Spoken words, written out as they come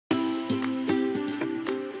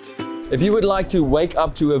If you would like to wake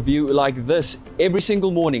up to a view like this every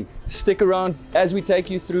single morning, stick around as we take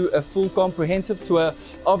you through a full comprehensive tour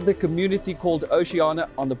of the community called Oceana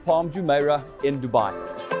on the Palm Jumeirah in Dubai.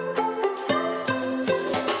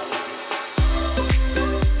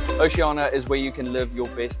 Oceana is where you can live your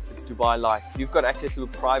best Dubai life. You've got access to a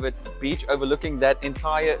private beach overlooking that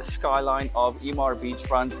entire skyline of Emaar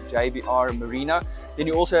Beachfront, JBR Marina. Then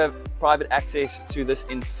you also have private access to this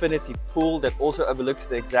infinity pool that also overlooks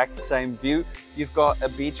the exact same view. You've got a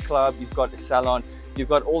beach club, you've got a salon, you've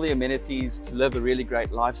got all the amenities to live a really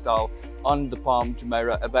great lifestyle on the Palm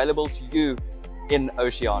Jumeirah available to you in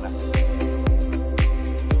Oceana.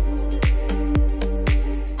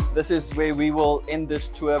 This is where we will end this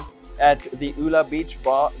tour at the Ula Beach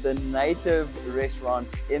Bar, the native restaurant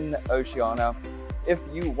in Oceana. If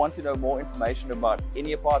you want to know more information about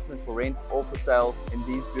any apartments for rent or for sale in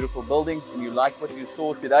these beautiful buildings and you like what you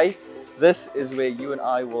saw today, this is where you and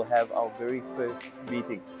I will have our very first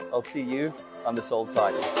meeting. I'll see you on the sold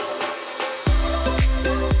side.